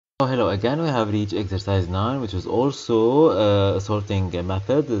So hello again, we have reached exercise 9, which is also a sorting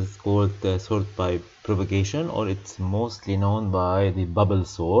method. It's called sort by propagation, or it's mostly known by the bubble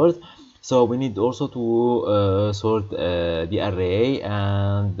sort. So we need also to sort the array,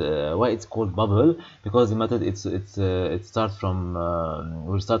 and why it's called bubble, because the method it starts from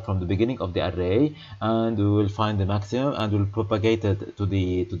we'll start from the beginning of the array, and we will find the maximum, and we'll propagate it to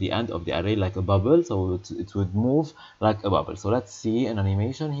the end of the array like a bubble, so it would move like a bubble. So let's see an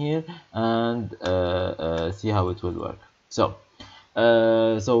animation here and see how it will work. So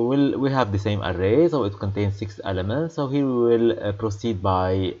we have the same array, so it contains 6 elements. So here we will proceed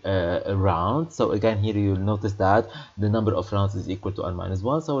by round. So again, here you'll notice that the number of rounds is equal to n minus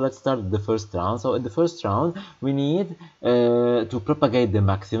 1. So let's start the first round. So in the first round, we need to propagate the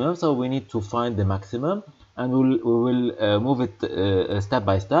maximum. So we need to find the maximum, and we will move it step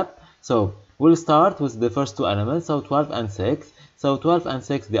by step. So we'll start with the first 2 elements, so 12 and 6. So 12 and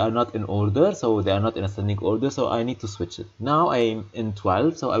 6, they are not in order, so they are not in ascending order, so I need to switch it. Now I am in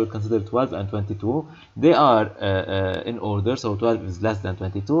 12, so I will consider 12 and 22. They are in order, so 12 is less than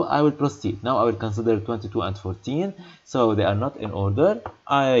 22. I will proceed. Now I will consider 22 and 14, so they are not in order.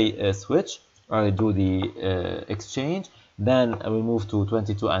 I switch, I do the exchange. Then I will move to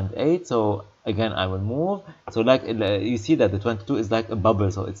 22 and 8, so again I will move. So like you see that the 22 is like a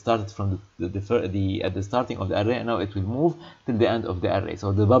bubble, so it started from at the starting of the array, and now it will move till the end of the array.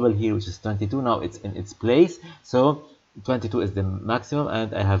 So the bubble here, which is 22, now it's in its place, so 22 is the maximum,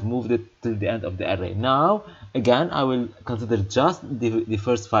 and I have moved it till the end of the array. Now again I will consider just the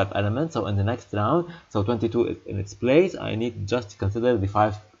first 5 elements. So in the next round, so 22 is in its place, I need just to consider the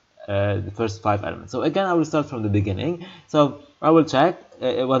first 5 elements. So again I will start from the beginning. So I will check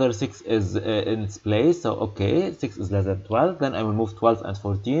whether 6 is in its place. So okay, 6 is less than 12. Then I will move 12 and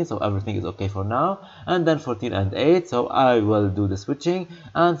 14, so everything is okay for now. And then 14 and 8, so I will do the switching.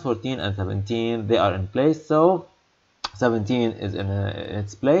 And 14 and 17, they are in place, so 17 is in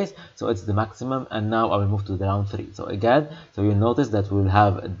its place, so it's the maximum. And now I will move to the round 3. So again, so you'll notice that we'll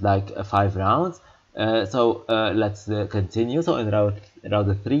have like 5 rounds. Let's continue. So in round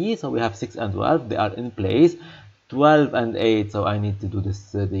 3, so we have 6 and 12, they are in place. 12 and 8, so I need to do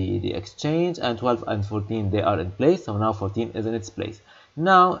this the exchange. And 12 and 14, they are in place, so now 14 is in its place.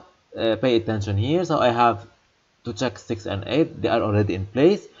 Now pay attention here. So I have to check 6 and 8, they are already in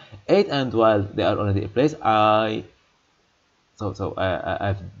place. 8 and 12, they are already in place. I didn't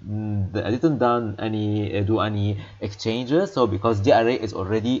do any exchanges, so because the array is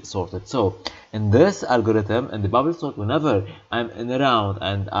already sorted. So in this algorithm, in the bubble sort, whenever I'm in a round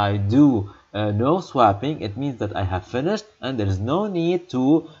and I do no swapping, it means that I have finished, and there is no need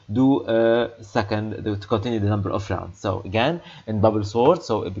to do a second to continue the number of rounds. So again, in bubble sort,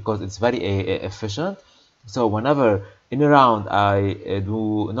 so because it's very efficient, so whenever in a round I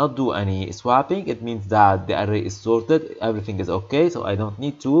do not do any swapping, it means that the array is sorted, everything is okay, so I don't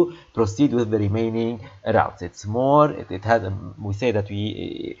need to proceed with the remaining rounds. It's more, it has we say that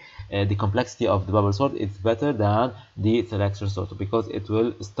the complexity of the bubble sort is better than the selection sort, because it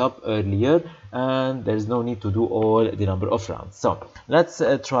will stop earlier and there is no need to do all the number of rounds. So let's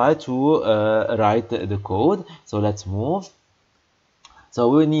try to write the code. So let's move. So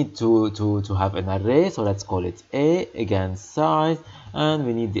we need to have an array, so let's call it A, again size, and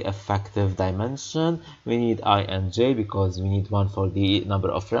we need the effective dimension. We need I and j because we need one for the number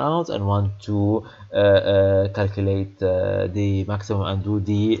of rounds and one to calculate the maximum and do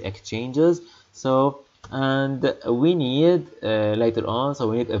the exchanges. So and we need later on, so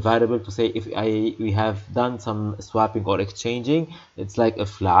we need a variable to say if we have done some swapping or exchanging. It's like a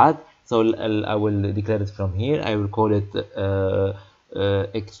flag, so I will declare it from here. I will call it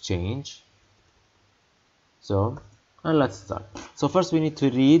exchange. So and let's start. So first we need to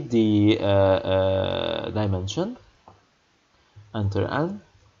read the dimension. Enter n,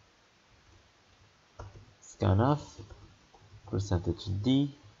 scanf, %d,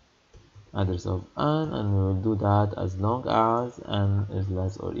 address of n, and we will do that as long as n is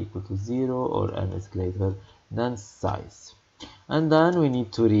less or equal to 0 or n is greater than size. And then we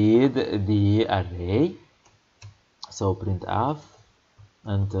need to read the array. So printf,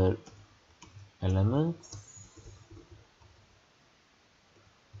 enter elements,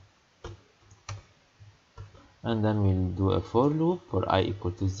 and then we'll do a for loop for I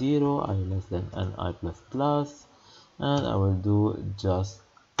equal to 0, I less than ni plus plus, and I will do just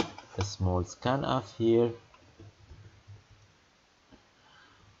a small scanf here,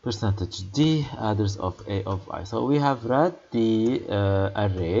 %d, address of a of I. So we have read the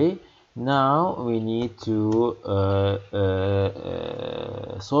array. Now we need to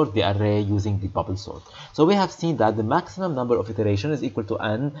sort the array using the bubble sort. So we have seen that the maximum number of iterations is equal to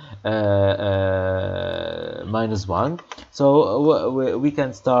n minus 1. So we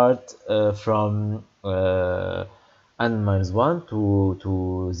can start from n minus 1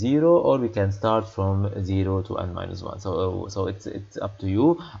 to 0, or we can start from 0 to n minus 1. So it's up to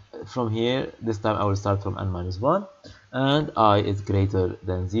you. From here, this time I will start from n minus 1, and I is greater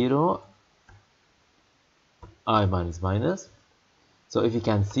than 0, I minus minus. So if you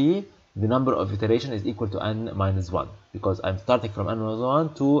can see, the number of iteration is equal to n minus 1, because I'm starting from n minus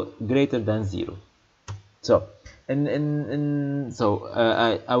 1 to greater than 0. So I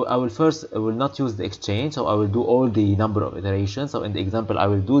will not use the exchange, so I will do all the number of iterations. So in the example, I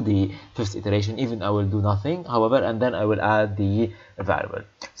will do the fifth iteration, even I will do nothing, however, and then I will add the variable.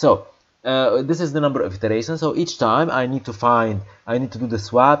 So this is the number of iterations. So each time I need to do the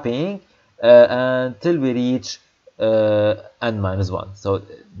swapping until we reach n minus 1. So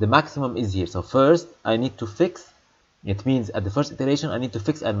the maximum is here. So first I need to fix, it means at the first iteration I need to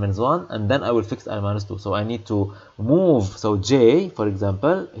fix n minus 1, and then I will fix n minus 2. So I need to move. So j, for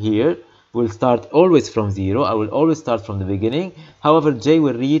example, here will start always from 0. I will always start from the beginning. However, j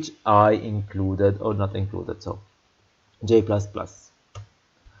will reach I included or not included. So j plus plus.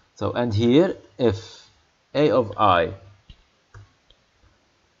 So, and here if a of I,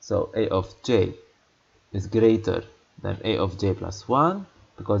 so a of j is greater than a of j plus 1,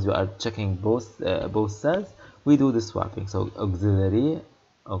 because we are checking both cells, we do the swapping. So auxiliary,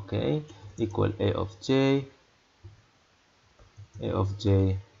 okay, equal a of j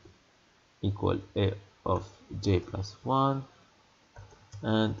equal a of j plus 1,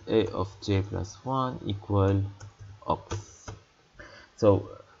 and a of j plus 1 equal ox. So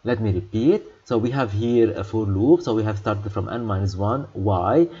let me repeat. So we have here a for loop. So we have started from n minus 1.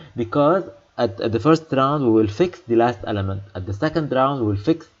 Why? Because at the first round we will fix the last element. At the second round we will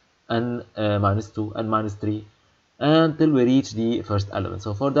fix n minus 2, n minus 3, until we reach the first element.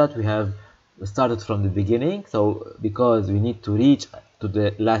 So for that we have started from the beginning. So because we need to reach to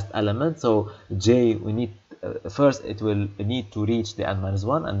the last element, so j, we need first it will need to reach the n minus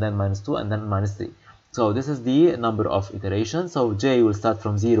 1, and then minus 2, and then minus 3. So this is the number of iterations. So j will start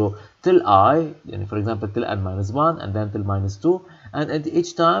from 0 till I, for example, till n minus 1, and then till minus 2. And at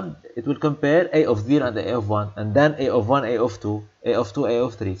each time it will compare a of 0 and a of 1, and then a of 1, a of 2, a of 2, a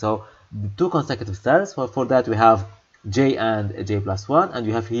of 3. So the two consecutive cells. For that we have j and j plus 1, and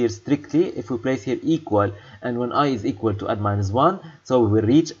you have here strictly, if we place here equal, and when I is equal to n minus 1, so we will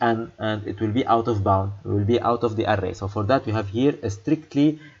reach n, and it will be out of bound, we will be out of the array. So for that we have here a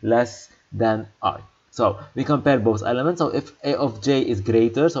strictly less than I. So we compare both elements. So if a of j is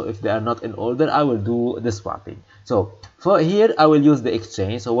greater, so if they are not in order, I will do the swapping. So for here I will use the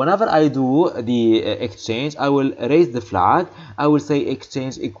exchange. So whenever I do the exchange, I will raise the flag. I will say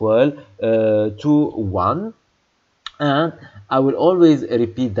exchange equal to 1, and I will always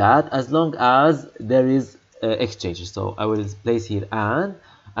repeat that as long as there is exchange. So I will place here and,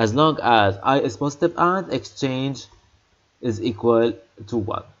 as long as I is positive and exchange is equal to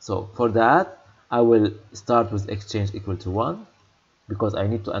 1. So for that I will start with exchange equal to 1, because I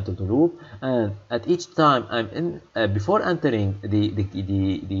need to enter the loop, and at each time I'm in before entering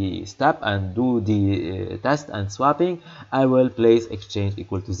the step and do the test and swapping, I will place exchange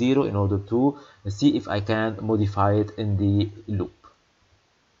equal to 0 in order to see if I can modify it in the loop.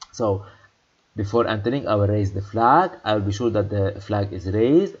 So before entering, I will raise the flag. I will be sure that the flag is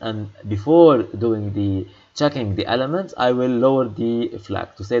raised, and before doing the checking the elements, I will lower the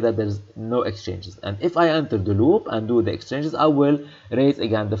flag to say that there is no exchanges. And if I enter the loop and do the exchanges, I will raise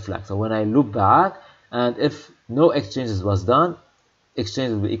again the flag. So when I loop back, and if no exchanges was done,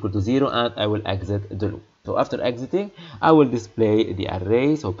 exchange will be equal to 0, and I will exit the loop. So after exiting, I will display the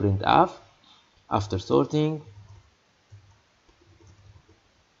array. So printf after sorting,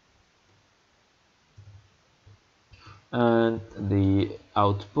 and the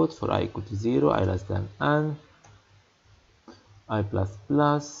output for I equal to 0, I less than n, I plus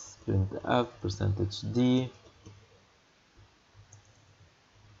plus, printf %d,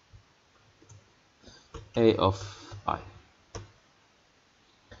 a of I.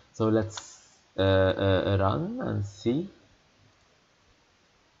 So let's run and see.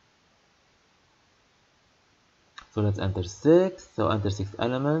 So let's enter 6. So enter 6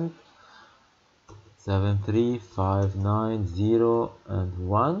 element, 7, 3, 5, 9, 0, and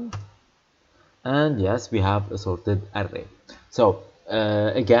 1. And yes, we have a sorted array. So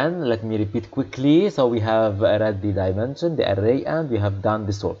again, let me repeat quickly. So we have read the dimension, the array, and we have done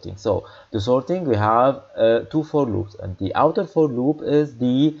the sorting. So the sorting, we have two for loops, and the outer for loop is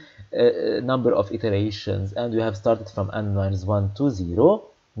the number of iterations, and we have started from n minus 1 to 0,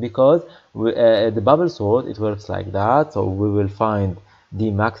 because the bubble sort, it works like that. So we will find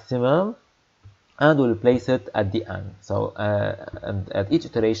the maximum and we'll place it at the end. So and at each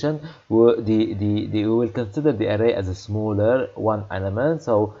iteration we will consider the array as a smaller one element.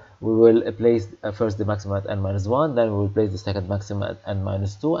 So we will place first the maximum at n minus 1, then we will place the second maximum at n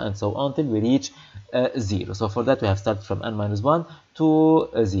minus 2, and so on till we reach 0. So for that we have started from n minus 1 to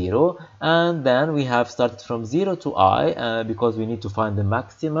 0, and then we have started from 0 to I, because we need to find the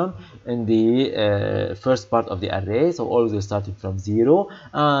maximum in the first part of the array. So always we're starting from 0,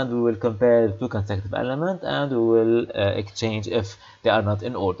 and we will compare two consecutive elements, and we will exchange if they are not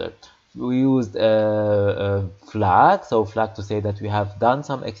in order. We used a flag, so flag to say that we have done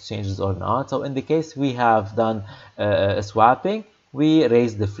some exchanges or not. So in the case we have done swapping, we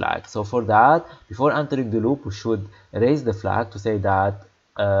raise the flag. So for that, before entering the loop, we should raise the flag to say that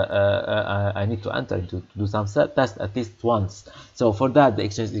I need to enter to do some test at least once. So for that, the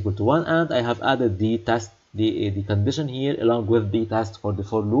exchange is equal to 1, and I have added the test, the condition here along with the test for the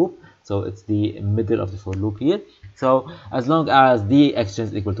for loop. So it's the middle of the for loop here. So as long as the exchange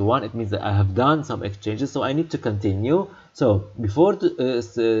is equal to 1, it means that I have done some exchanges, so I need to continue. So before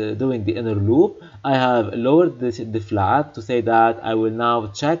doing the inner loop, I have lowered the flag to say that I will now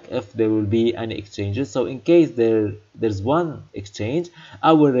check if there will be any exchanges. So in case there's one exchange,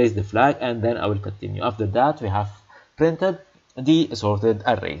 I will raise the flag and then I will continue. After that, we have printed the sorted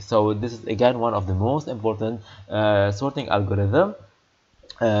array. So this is again one of the most important sorting algorithm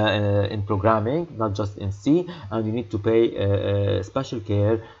in programming, not just in C, and you need to pay special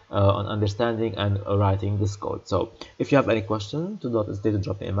care on understanding and writing this code. So if you have any question, do not hesitate to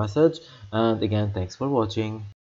drop me a message, and again, thanks for watching.